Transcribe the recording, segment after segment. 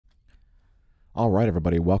All right,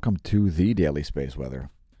 everybody, welcome to the Daily Space Weather.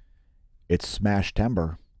 It's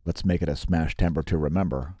smAshtember. Let's make it a smAshtember to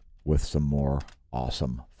remember with some more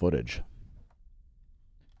awesome footage.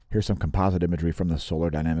 Here's some composite imagery from the Solar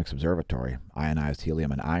Dynamics Observatory, ionized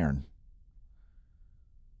helium and iron.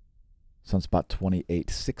 Sunspot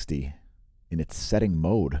 2860 in its setting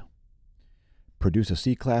mode. Produce a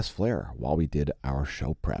C-class flare while we did our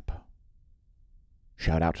show prep.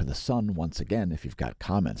 Shout out to the sun once again. If you've got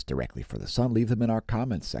comments directly for the sun, leave them in our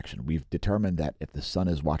comments section. We've determined that if the sun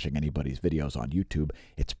is watching anybody's videos on YouTube,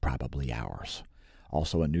 it's probably ours.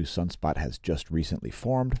 Also, a new sunspot has just recently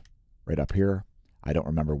formed right up here. I don't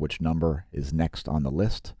remember which number is next on the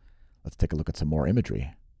list. Let's take a look at some more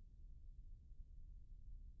imagery.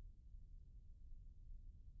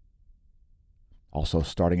 Also,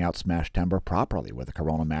 starting out smAshtember properly with a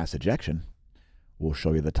coronal mass ejection. We'll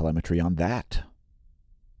show you the telemetry on that.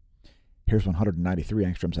 Here's 193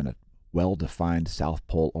 angstroms and a well-defined South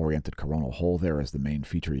Pole-oriented coronal hole there is the main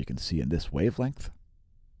feature you can see in this wavelength.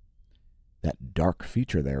 That dark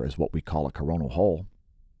feature there is what we call a coronal hole,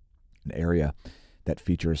 an area that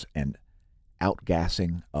features an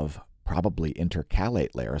outgassing of probably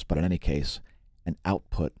intercalate layers, but in any case, an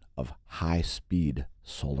output of high-speed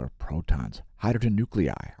solar protons. Hydrogen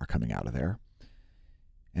nuclei are coming out of there.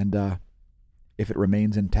 And if it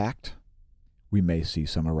remains intact, we may see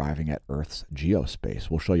some arriving at Earth's geospace.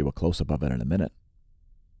 We'll show you a close-up of it in a minute.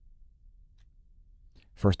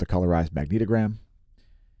 First, a colorized magnetogram.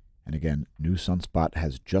 And again, new sunspot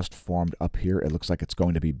has just formed up here. It looks like it's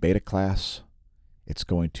going to be beta class. It's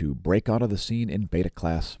going to break out of the scene in beta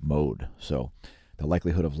class mode. So the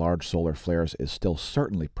likelihood of large solar flares is still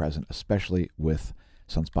certainly present, especially with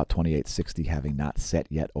sunspot 2860 having not set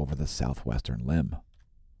yet over the southwestern limb.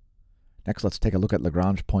 Next, let's take a look at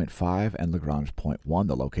Lagrange point 5 and Lagrange point 1,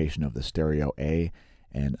 the location of the stereo A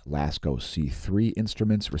and LASCO C3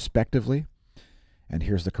 instruments, respectively. And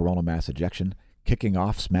here's the coronal mass ejection, kicking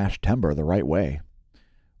off smAshtember the right way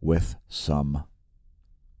with some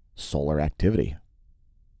solar activity.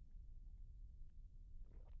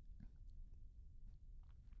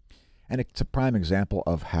 And it's a prime example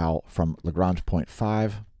of how from Lagrange point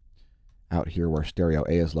 5, out here where stereo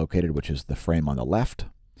A is located, which is the frame on the left,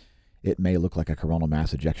 it may look like a coronal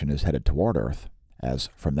mass ejection is headed toward Earth, as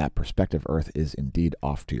from that perspective, Earth is indeed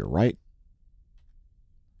off to your right.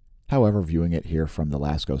 However, viewing it here from the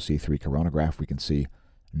LASCO C3 coronagraph, we can see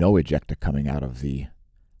no ejecta coming out of the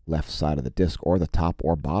left side of the disk or the top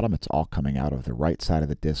or bottom. It's all coming out of the right side of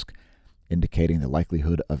the disk, indicating the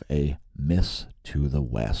likelihood of a miss to the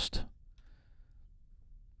west.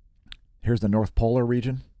 Here's the North Polar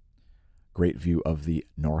region. Great view of the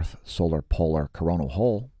North Solar Polar coronal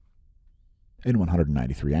hole in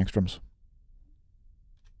 193 angstroms.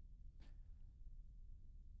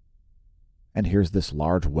 And here's this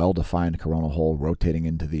large, well-defined coronal hole rotating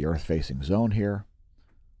into the Earth-facing zone here.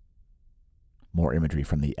 More imagery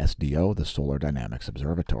from the SDO, the Solar Dynamics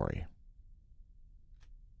Observatory.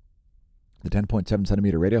 The 10.7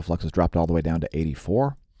 centimeter radial flux has dropped all the way down to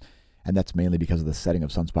 84. And that's mainly because of the setting of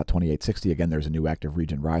sunspot 2860. Again, there's a new active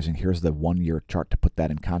region rising. Here's the one-year chart to put that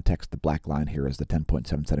in context. The black line here is the 10.7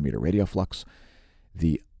 centimeter radial flux.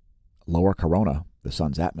 The lower corona, the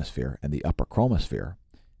sun's atmosphere, and the upper chromosphere,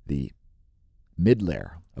 the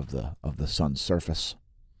mid-layer of the sun's surface,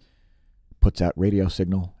 puts out radio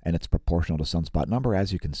signal, and it's proportional to sunspot number.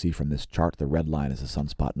 As you can see from this chart, the red line is the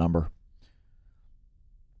sunspot number.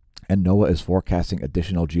 And NOAA is forecasting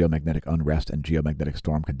additional geomagnetic unrest and geomagnetic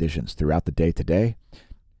storm conditions throughout the day today.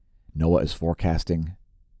 NOAA is forecasting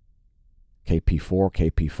KP4,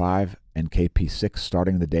 KP5, and KP6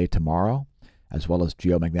 starting the day tomorrow, as well as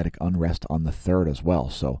geomagnetic unrest on the 3rd as well.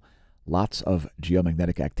 So lots of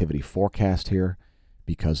geomagnetic activity forecast here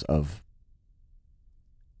because of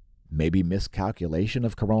maybe miscalculation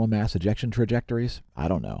of coronal mass ejection trajectories. I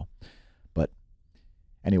don't know. But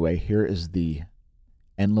anyway, here is the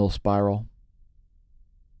Enlil spiral.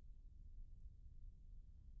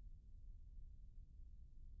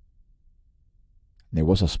 There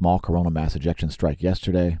was a small coronal mass ejection strike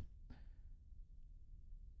yesterday.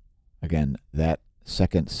 Again, that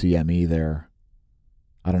second CME there,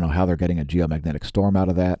 I don't know how they're getting a geomagnetic storm out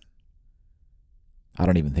of that. I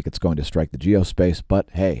don't even think it's going to strike the geospace, but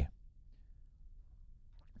hey,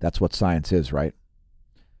 that's what science is, right?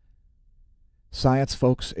 Science,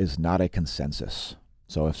 folks, is not a consensus.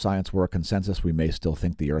 So if science were a consensus, we may still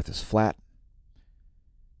think the Earth is flat.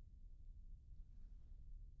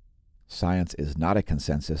 Science is not a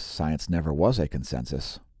consensus. Science never was a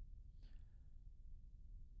consensus.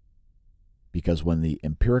 Because when the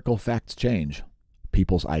empirical facts change,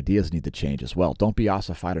 people's ideas need to change as well. Don't be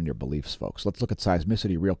ossified on your beliefs, folks. Let's look at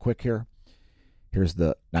seismicity real quick here. Here's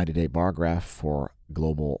the 90-day bar graph for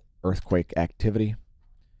global earthquake activity.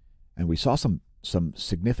 And we saw some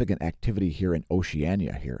significant activity here in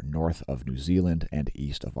Oceania, here north of New Zealand and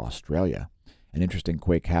east of Australia. An interesting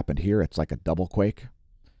quake happened here. It's like a double quake.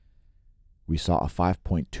 We saw a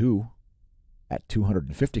 5.2 at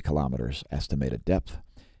 250 kilometers estimated depth.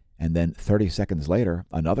 And then 30 seconds later,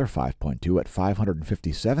 another 5.2 at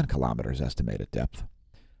 557 kilometers estimated depth.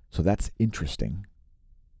 So that's interesting.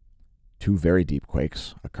 Two very deep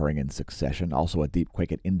quakes occurring in succession. Also a deep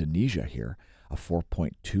quake in Indonesia here, a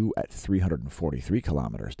 4.2 at 343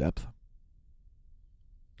 kilometers depth.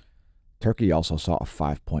 Turkey also saw a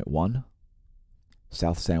 5.1.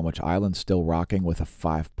 South Sandwich Islands still rocking with a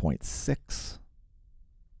 5.6.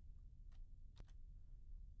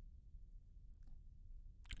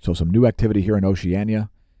 So some new activity here in Oceania,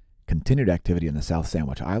 continued activity in the South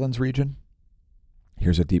Sandwich Islands region.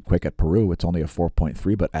 Here's a deep quake at Peru. It's only a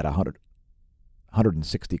 4.3, but at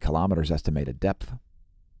 160 kilometers estimated depth.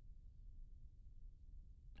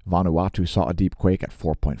 Vanuatu saw a deep quake at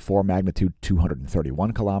 4.4 magnitude,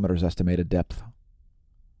 231 kilometers estimated depth.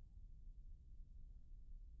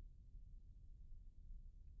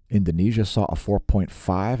 Indonesia saw a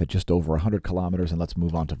 4.5 at just over 100 kilometers, and let's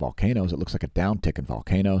move on to volcanoes. It looks like a downtick in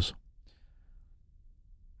volcanoes.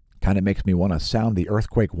 Kind of makes me want to sound the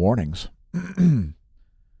earthquake warnings.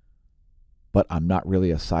 But I'm not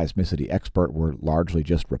really a seismicity expert. We're largely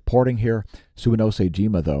just reporting here.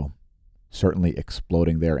 Suwanosejima, though, certainly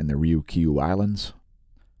exploding there in the Ryukyu Islands.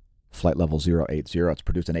 Flight level 080. It's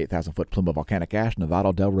produced an 8,000-foot plume of volcanic ash.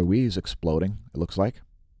 Nevado del Ruiz exploding, it looks like.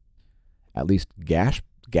 At least gas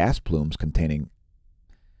plumes containing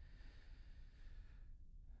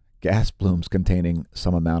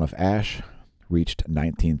some amount of ash reached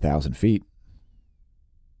 19,000 feet.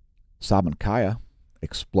 Sabancaya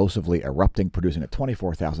explosively erupting, producing a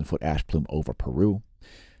 24,000-foot ash plume over Peru.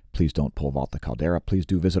 Please don't pole vault the caldera. Please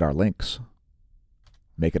do visit our links.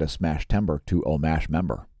 Make it a smAshtember to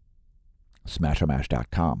smAshtember.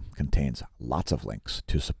 smAshomash.com contains lots of links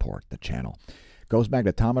to support the channel. GOES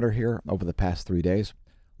magnetometer here over the past 3 days,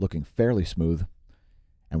 looking fairly smooth.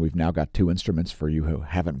 And we've now got two instruments for you who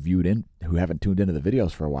haven't tuned into the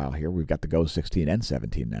videos for a while here. We've got the GOES 16 and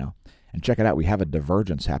 17 now. And check it out, we have a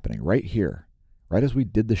divergence happening right here. Right as we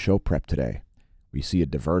did the show prep today, we see a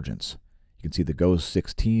divergence. You can see the GOES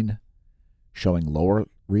 16 showing lower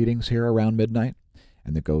readings here around midnight,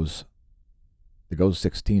 and the GOES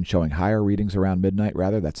 16 showing higher readings around midnight,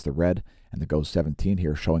 rather. That's the red. And the GOES 17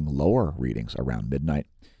 here showing lower readings around midnight.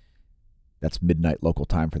 That's midnight local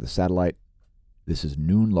time for the satellite. This is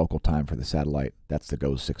noon local time for the satellite. That's the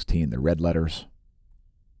GOES 16, the red letters.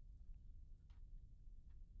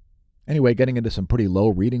 Anyway, getting into some pretty low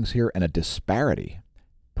readings here and a disparity.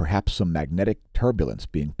 Perhaps some magnetic turbulence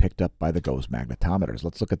being picked up by the GOES magnetometers.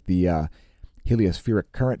 Let's look at the heliospheric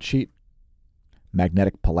current sheet.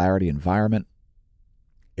 Magnetic polarity environment.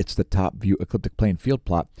 It's the top view ecliptic plane field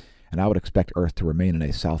plot, and I would expect Earth to remain in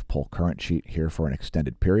a south pole current sheet here for an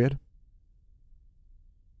extended period.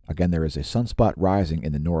 Again, there is a sunspot rising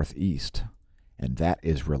in the northeast, and that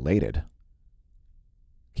is related.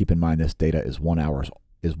 Keep in mind this data is 1 hour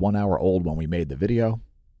old when we made the video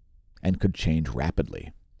and could change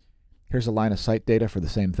rapidly. Here's a line of sight data for the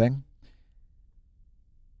same thing.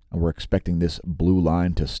 And we're expecting this blue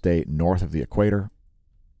line to stay north of the equator,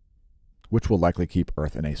 which will likely keep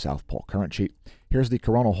Earth in a south pole current sheet. Here's the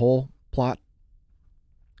coronal hole plot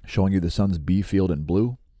showing you the sun's B field in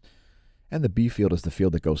blue. And the B field is the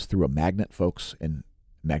field that goes through a magnet, folks, in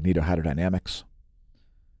magnetohydrodynamics.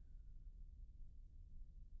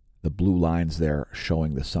 The blue lines there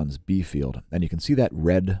showing the sun's B field. And you can see that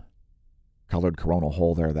red colored coronal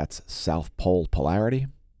hole there. That's south pole polarity,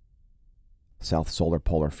 south solar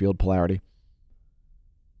polar field polarity,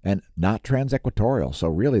 and not transequatorial. So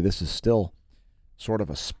really this is still sort of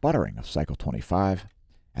a sputtering of cycle 25,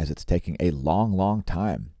 as it's taking a long, long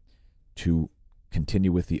time to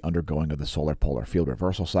continue with the undergoing of the solar polar field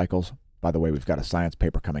reversal cycles. By the way, we've got a science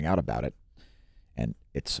paper coming out about it, and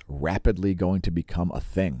it's rapidly going to become a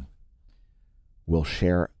thing. We'll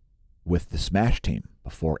share with the SMASH team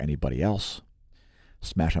before anybody else.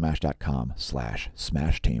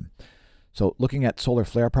 smAshomash.com/SMASH team. So looking at solar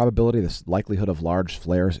flare probability, the likelihood of large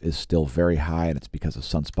flares is still very high, and it's because of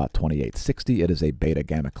sunspot 2860. It is a beta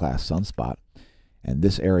gamma class sunspot. And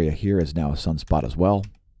this area here is now a sunspot as well.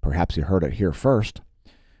 Perhaps you heard it here first.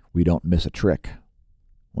 We don't miss a trick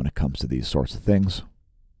when it comes to these sorts of things.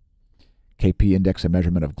 KP index, a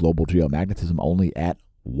measurement of global geomagnetism, only at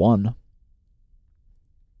 1.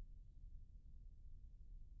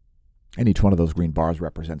 And each one of those green bars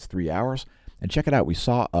represents 3 hours. And check it out. We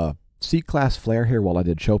saw a C-class flare here while I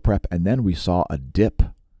did show prep, and then we saw a dip,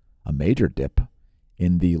 a major dip,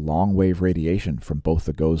 in the long wave radiation from both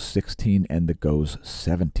the GOES 16 and the GOES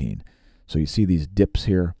 17. So you see these dips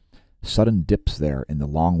here, sudden dips there in the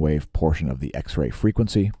long wave portion of the X-ray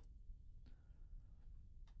frequency.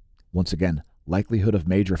 Once again, likelihood of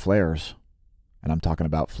major flares, and I'm talking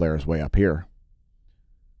about flares way up here,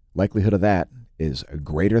 likelihood of that is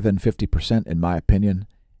greater than 50% in my opinion,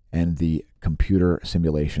 and the computer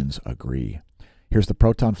simulations agree. Here's the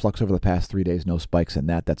proton flux over the past 3 days, no spikes in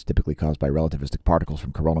that. That's typically caused by relativistic particles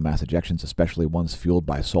from coronal mass ejections, especially ones fueled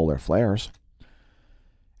by solar flares.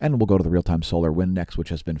 And we'll go to the real-time solar wind next, which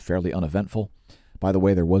has been fairly uneventful. By the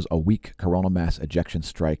way, there was a weak coronal mass ejection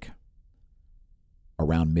strike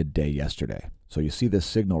around midday yesterday. So you see this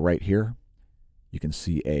signal right here. You can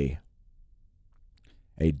see a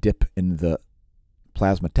dip in the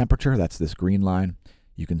plasma temperature. That's this green line.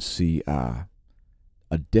 You can see a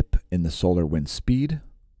dip in the solar wind speed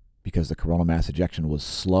because the coronal mass ejection was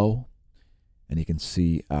slow. And you can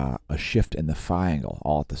see a shift in the phi angle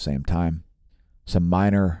all at the same time. Some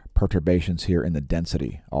minor perturbations here in the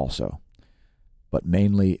density also. But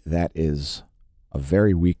mainly that is a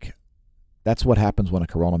very weak. That's what happens when a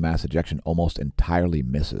coronal mass ejection almost entirely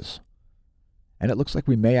misses. And it looks like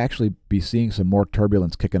we may actually be seeing some more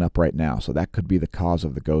turbulence kicking up right now. So that could be the cause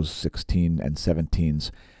of the GOES 16 and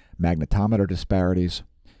 17's magnetometer disparities.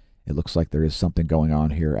 It looks like there is something going on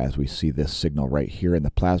here as we see this signal right here in the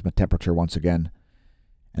plasma temperature once again,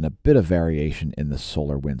 and a bit of variation in the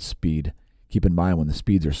solar wind speed. Keep in mind when the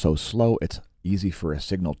speeds are so slow, it's easy for a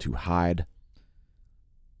signal to hide.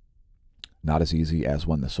 Not as easy as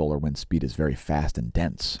when the solar wind speed is very fast and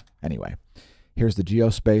dense. Anyway, here's the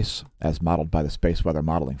geospace as modeled by the Space Weather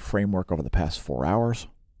Modeling Framework over the past 4 hours.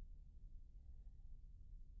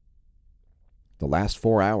 The last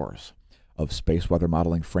 4 hours of Space Weather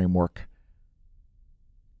Modeling Framework.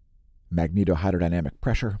 Magnetohydrodynamic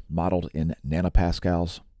pressure modeled in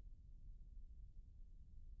nanopascals.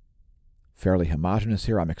 Fairly homogeneous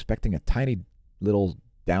here. I'm expecting a tiny little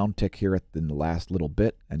downtick here in the last little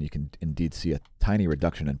bit, and you can indeed see a tiny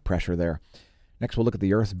reduction in pressure there. Next, we'll look at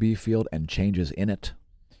the Earth B field and changes in it.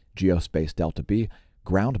 Geospace delta B.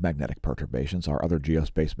 Ground magnetic perturbations. Our other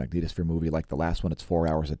geospace magnetosphere movie, like the last one, it's 4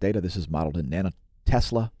 hours of data. This is modeled in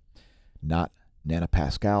nanotesla, not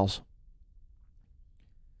nanopascals.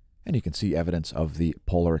 And you can see evidence of the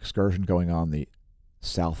polar excursion going on the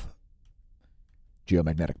south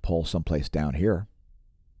geomagnetic pole someplace down here.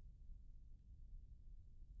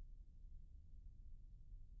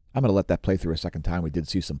 I'm going to let that play through a second time. We did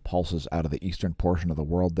see some pulses out of the eastern portion of the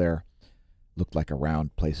world there. Looked like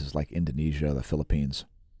around places like Indonesia, the Philippines.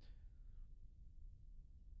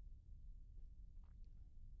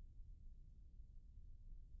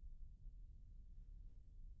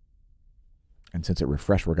 And since it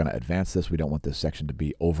refreshed, we're going to advance this. We don't want this section to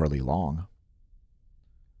be overly long.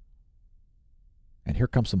 And here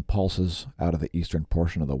come some pulses out of the eastern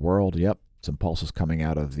portion of the world. Yep, some pulses coming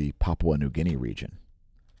out of the Papua New Guinea region.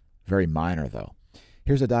 Very minor, though.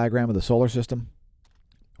 Here's a diagram of the solar system.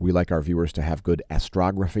 We like our viewers to have good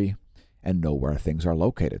astrography and know where things are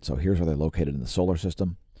located. So here's where they're located in the solar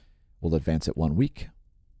system. We'll advance it 1 week.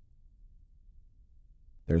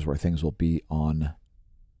 There's where things will be on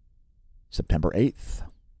September 8th,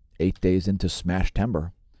 8 days into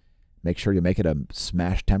smAshtember. Make sure you make it a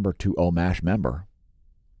smAshtember to OMASH member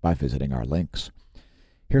by visiting our links.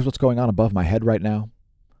 Here's what's going on above my head right now.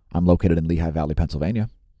 I'm located in Lehigh Valley, Pennsylvania.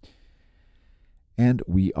 And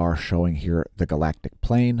we are showing here the galactic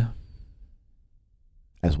plane,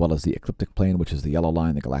 as well as the ecliptic plane, which is the yellow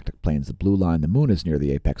line. The galactic plane is the blue line. The moon is near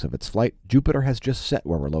the apex of its flight. Jupiter has just set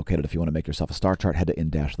where we're located. If you want to make yourself a star chart, head to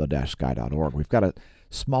in-the-sky.org. We've got a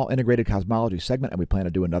small integrated cosmology segment, and we plan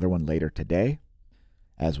to do another one later today.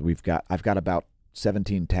 As I've got about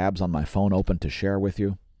 17 tabs on my phone open to share with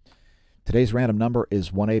you. Today's random number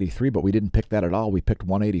is 183, but we didn't pick that at all. We picked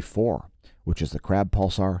 184, which is the Crab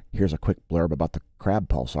pulsar. Here's a quick blurb about the Crab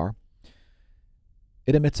pulsar.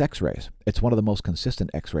 It emits X-rays. It's one of the most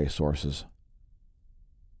consistent X-ray sources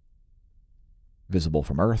visible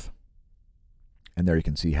from Earth. And there you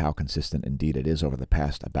can see how consistent indeed it is over the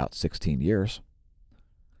past about 16 years.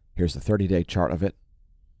 Here's the 30-day chart of it.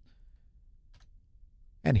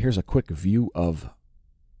 And here's a quick view of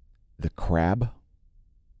the Crab,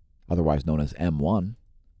 otherwise known as M1,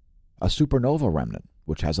 a supernova remnant,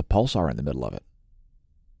 which has a pulsar in the middle of it.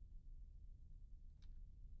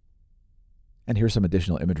 And here's some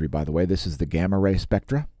additional imagery, by the way. This is the gamma ray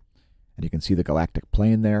spectra, and you can see the galactic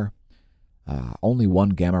plane there. Only one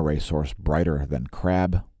gamma ray source brighter than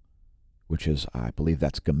Crab, which is, I believe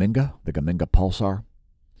that's Gaminga, the Gaminga pulsar.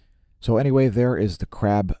 So anyway, there is the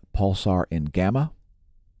Crab pulsar in gamma.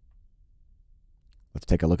 Let's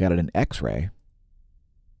take a look at it in X-ray.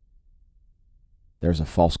 There's a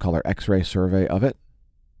false color X-ray survey of it.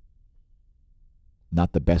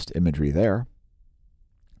 Not the best imagery there.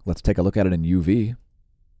 Let's take a look at it in UV.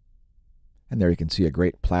 And there you can see a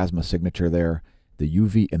great plasma signature there, the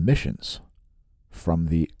UV emissions from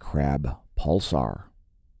the Crab pulsar.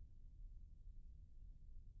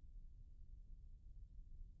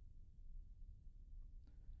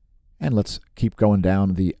 And let's keep going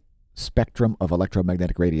down the spectrum of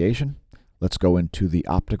electromagnetic radiation. Let's go into the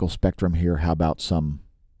optical spectrum here. How about some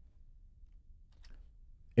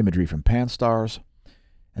imagery from pan-stars?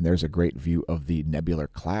 And there's a great view of the nebular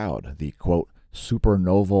cloud, the, quote,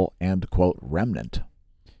 supernoval, end quote, remnant,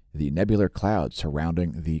 the nebular cloud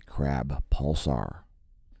surrounding the Crab pulsar.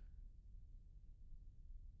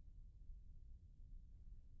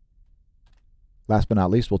 Last but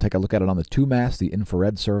not least, we'll take a look at it on the 2MASS, the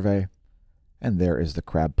infrared survey. And there is the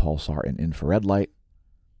Crab pulsar in infrared light.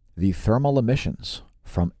 The thermal emissions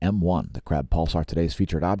from M1, the Crab pulsar, today's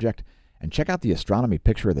featured object. And check out the astronomy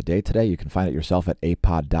picture of the day today. You can find it yourself at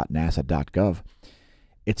apod.nasa.gov.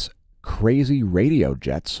 It's crazy radio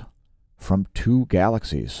jets from 2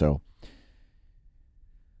 galaxies. So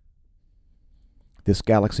this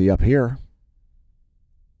galaxy up here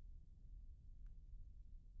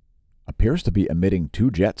appears to be emitting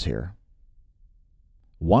 2 jets here.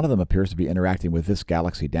 One of them appears to be interacting with this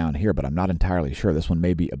galaxy down here, but I'm not entirely sure. This one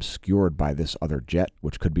may be obscured by this other jet,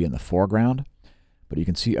 which could be in the foreground. But you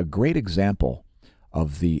can see a great example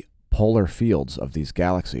of the polar fields of these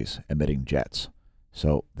galaxies emitting jets.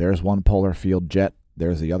 So there's one polar field jet.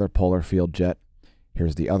 There's the other polar field jet.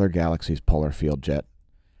 Here's the other galaxy's polar field jet.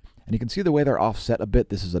 And you can see the way they're offset a bit.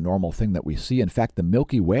 This is a normal thing that we see. In fact, the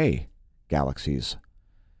Milky Way galaxies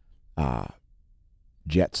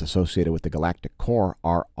jets associated with the galactic core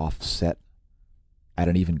are offset at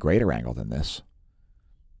an even greater angle than this.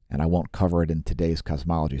 And I won't cover it in today's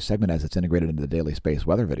cosmology segment as it's integrated into the daily space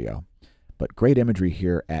weather video. But great imagery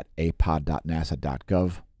here at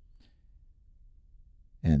apod.nasa.gov.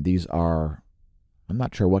 And these are, I'm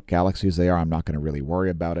not sure what galaxies they are. I'm not going to really worry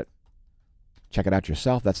about it. Check it out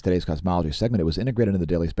yourself. That's today's cosmology segment. It was integrated into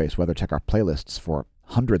the daily space weather. Check our playlists for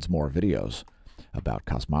hundreds more videos about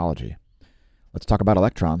cosmology. Let's talk about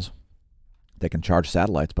electrons. They can charge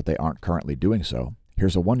satellites, but they aren't currently doing so.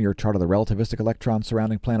 Here's a 1-year chart of the relativistic electrons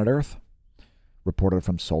surrounding planet Earth, reported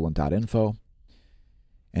from Solon.info.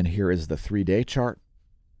 And here is the 3-day chart.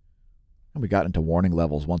 And we got into warning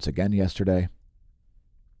levels once again yesterday.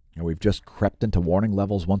 And we've just crept into warning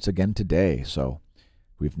levels once again today. So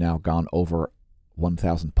we've now gone over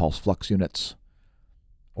 1,000 pulse flux units.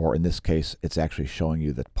 Or in this case, it's actually showing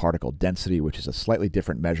you the particle density, which is a slightly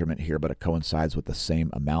different measurement here, but it coincides with the same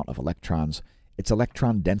amount of electrons. It's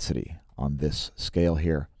electron density on this scale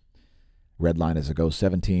here. Red line is a GOES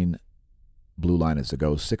 17, blue line is a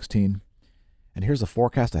GOES 16. And here's the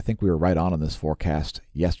forecast. I think we were right on this forecast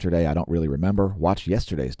yesterday. I don't really remember. Watch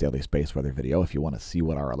yesterday's daily space weather video if you want to see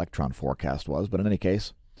what our electron forecast was. But in any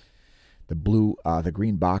case, the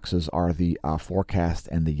green boxes are the forecast,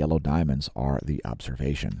 and the yellow diamonds are the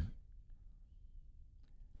observation.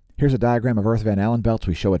 Here's a diagram of Earth Van Allen belts.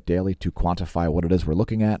 We show it daily to quantify what it is we're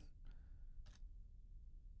looking at.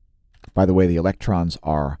 By the way, the electrons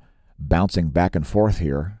are bouncing back and forth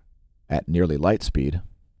here at nearly light speed,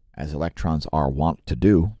 as electrons are wont to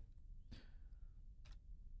do.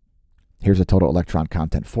 Here's a total electron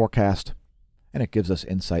content forecast, and it gives us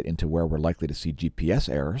insight into where we're likely to see GPS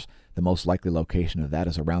errors. The most likely location of that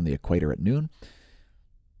is around the equator at noon.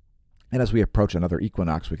 And as we approach another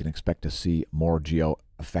equinox, we can expect to see more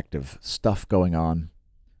geo-effective stuff going on.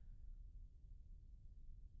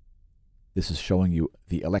 This is showing you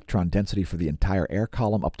the electron density for the entire air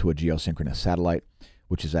column up to a geosynchronous satellite,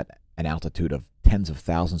 which is at an altitude of tens of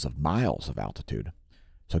thousands of miles of altitude.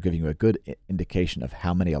 So giving you a good indication of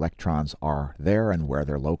how many electrons are there and where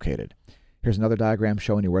they're located. Here's another diagram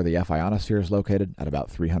showing you where the F ionosphere is located at about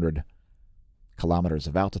 300 kilometers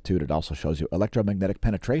of altitude. It also shows you electromagnetic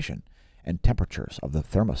penetration and temperatures of the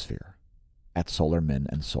thermosphere at solar min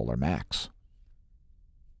and solar max.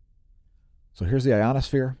 So here's the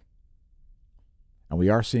ionosphere. And we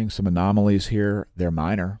are seeing some anomalies here. They're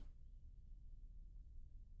minor.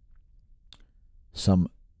 Some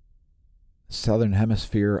southern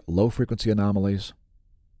hemisphere low-frequency anomalies.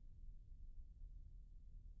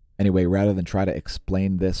 Anyway, rather than try to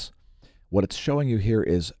explain this, what it's showing you here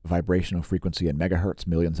is vibrational frequency in megahertz,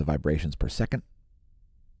 millions of vibrations per second.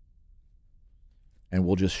 And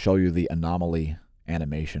we'll just show you the anomaly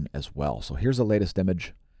animation as well. So here's the latest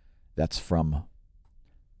image. That's from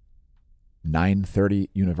 9:30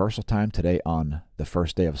 Universal Time today on the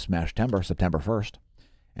first day of smAshtember, September 1st.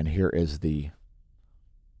 And here is the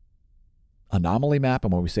anomaly map.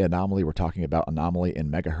 And when we say anomaly, we're talking about anomaly in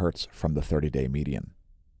megahertz from the 30-day median.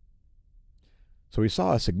 So we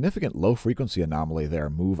saw a significant low-frequency anomaly there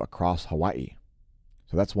move across Hawaii.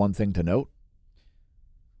 So that's one thing to note.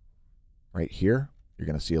 Right here, you're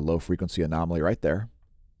going to see a low-frequency anomaly right there.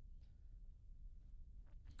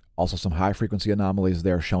 Also some high-frequency anomalies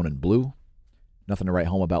there shown in blue. Nothing to write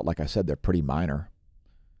home about. Like I said, they're pretty minor.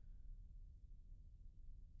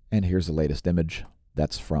 And here's the latest image.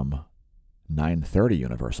 That's from 9:30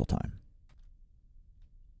 Universal Time.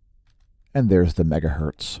 And there's the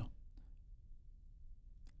megahertz.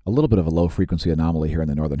 A little bit of a low-frequency anomaly here in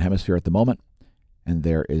the Northern Hemisphere at the moment. And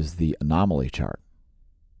there is the anomaly chart.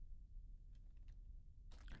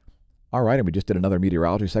 All right, and we just did another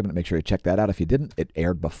meteorology segment. Make sure you check that out. If you didn't, it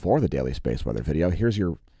aired before the daily space weather video. Here's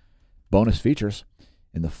your bonus features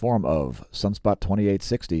in the form of Sunspot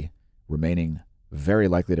 2860 remaining very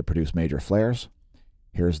likely to produce major flares.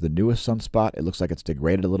 Here's the newest sunspot. It looks like it's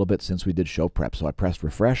degraded a little bit since we did show prep. So I pressed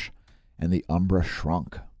refresh, and the umbra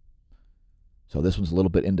shrunk. So this one's a little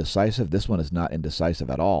bit indecisive. This one is not indecisive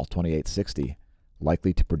at all. 2860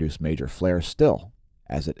 likely to produce major flares still,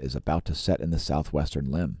 as it is about to set in the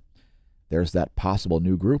southwestern limb. There's that possible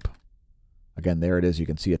new group. Again, there it is. You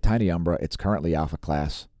can see a tiny umbra. It's currently alpha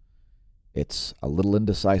class. It's a little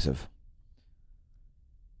indecisive.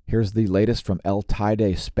 Here's the latest from El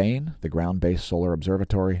Teide, Spain, the ground-based solar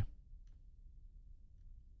observatory.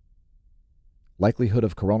 Likelihood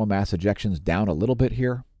of coronal mass ejections down a little bit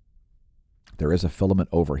here. There is a filament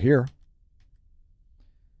over here.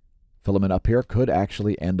 Filament up here could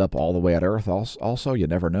actually end up all the way at Earth also. You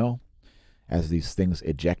never know, as these things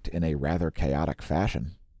eject in a rather chaotic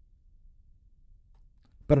fashion.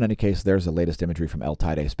 But in any case, there's the latest imagery from El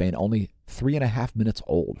Teide, Spain, only 3.5 minutes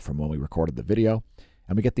old from when we recorded the video.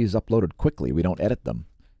 And we get these uploaded quickly. We don't edit them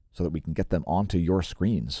so that we can get them onto your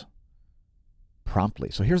screens promptly.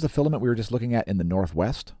 So here's the filament we were just looking at in the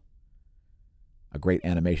northwest. A great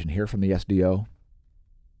animation here from the SDO.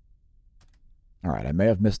 All right, I may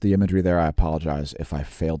have missed the imagery there. I apologize if I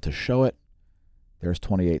failed to show it. There's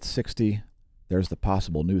 2860. There's the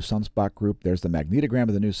possible new sunspot group. There's the magnetogram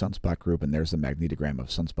of the new sunspot group, and there's the magnetogram of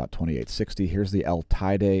sunspot 2860. Here's the El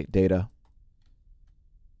Teide data.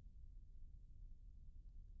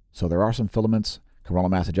 So there are some filaments. Coronal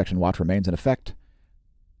mass ejection watch remains in effect.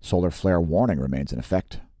 Solar flare warning remains in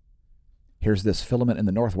effect. Here's this filament in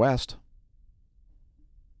the northwest.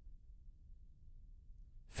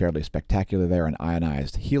 Fairly spectacular there in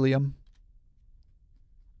ionized helium.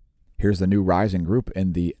 Here's the new rising group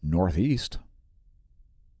in the northeast.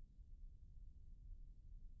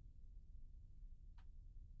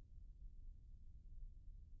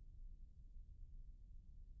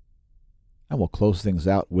 And we'll close things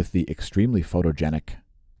out with the extremely photogenic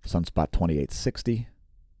Sunspot 2860.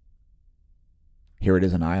 Here it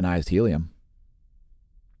is in ionized helium.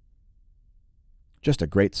 Just a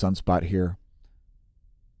great sunspot here.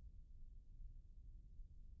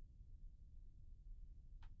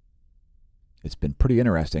 It's been pretty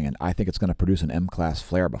interesting, and I think it's going to produce an M-class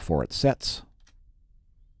flare before it sets.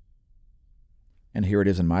 And here it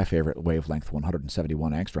is in my favorite wavelength,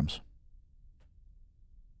 171 angstroms.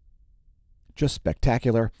 Just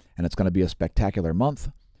spectacular, and it's going to be a spectacular month.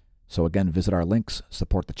 So again, visit our links,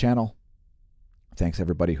 support the channel. Thanks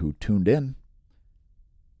everybody who tuned in.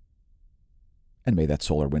 And may that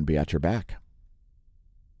solar wind be at your back.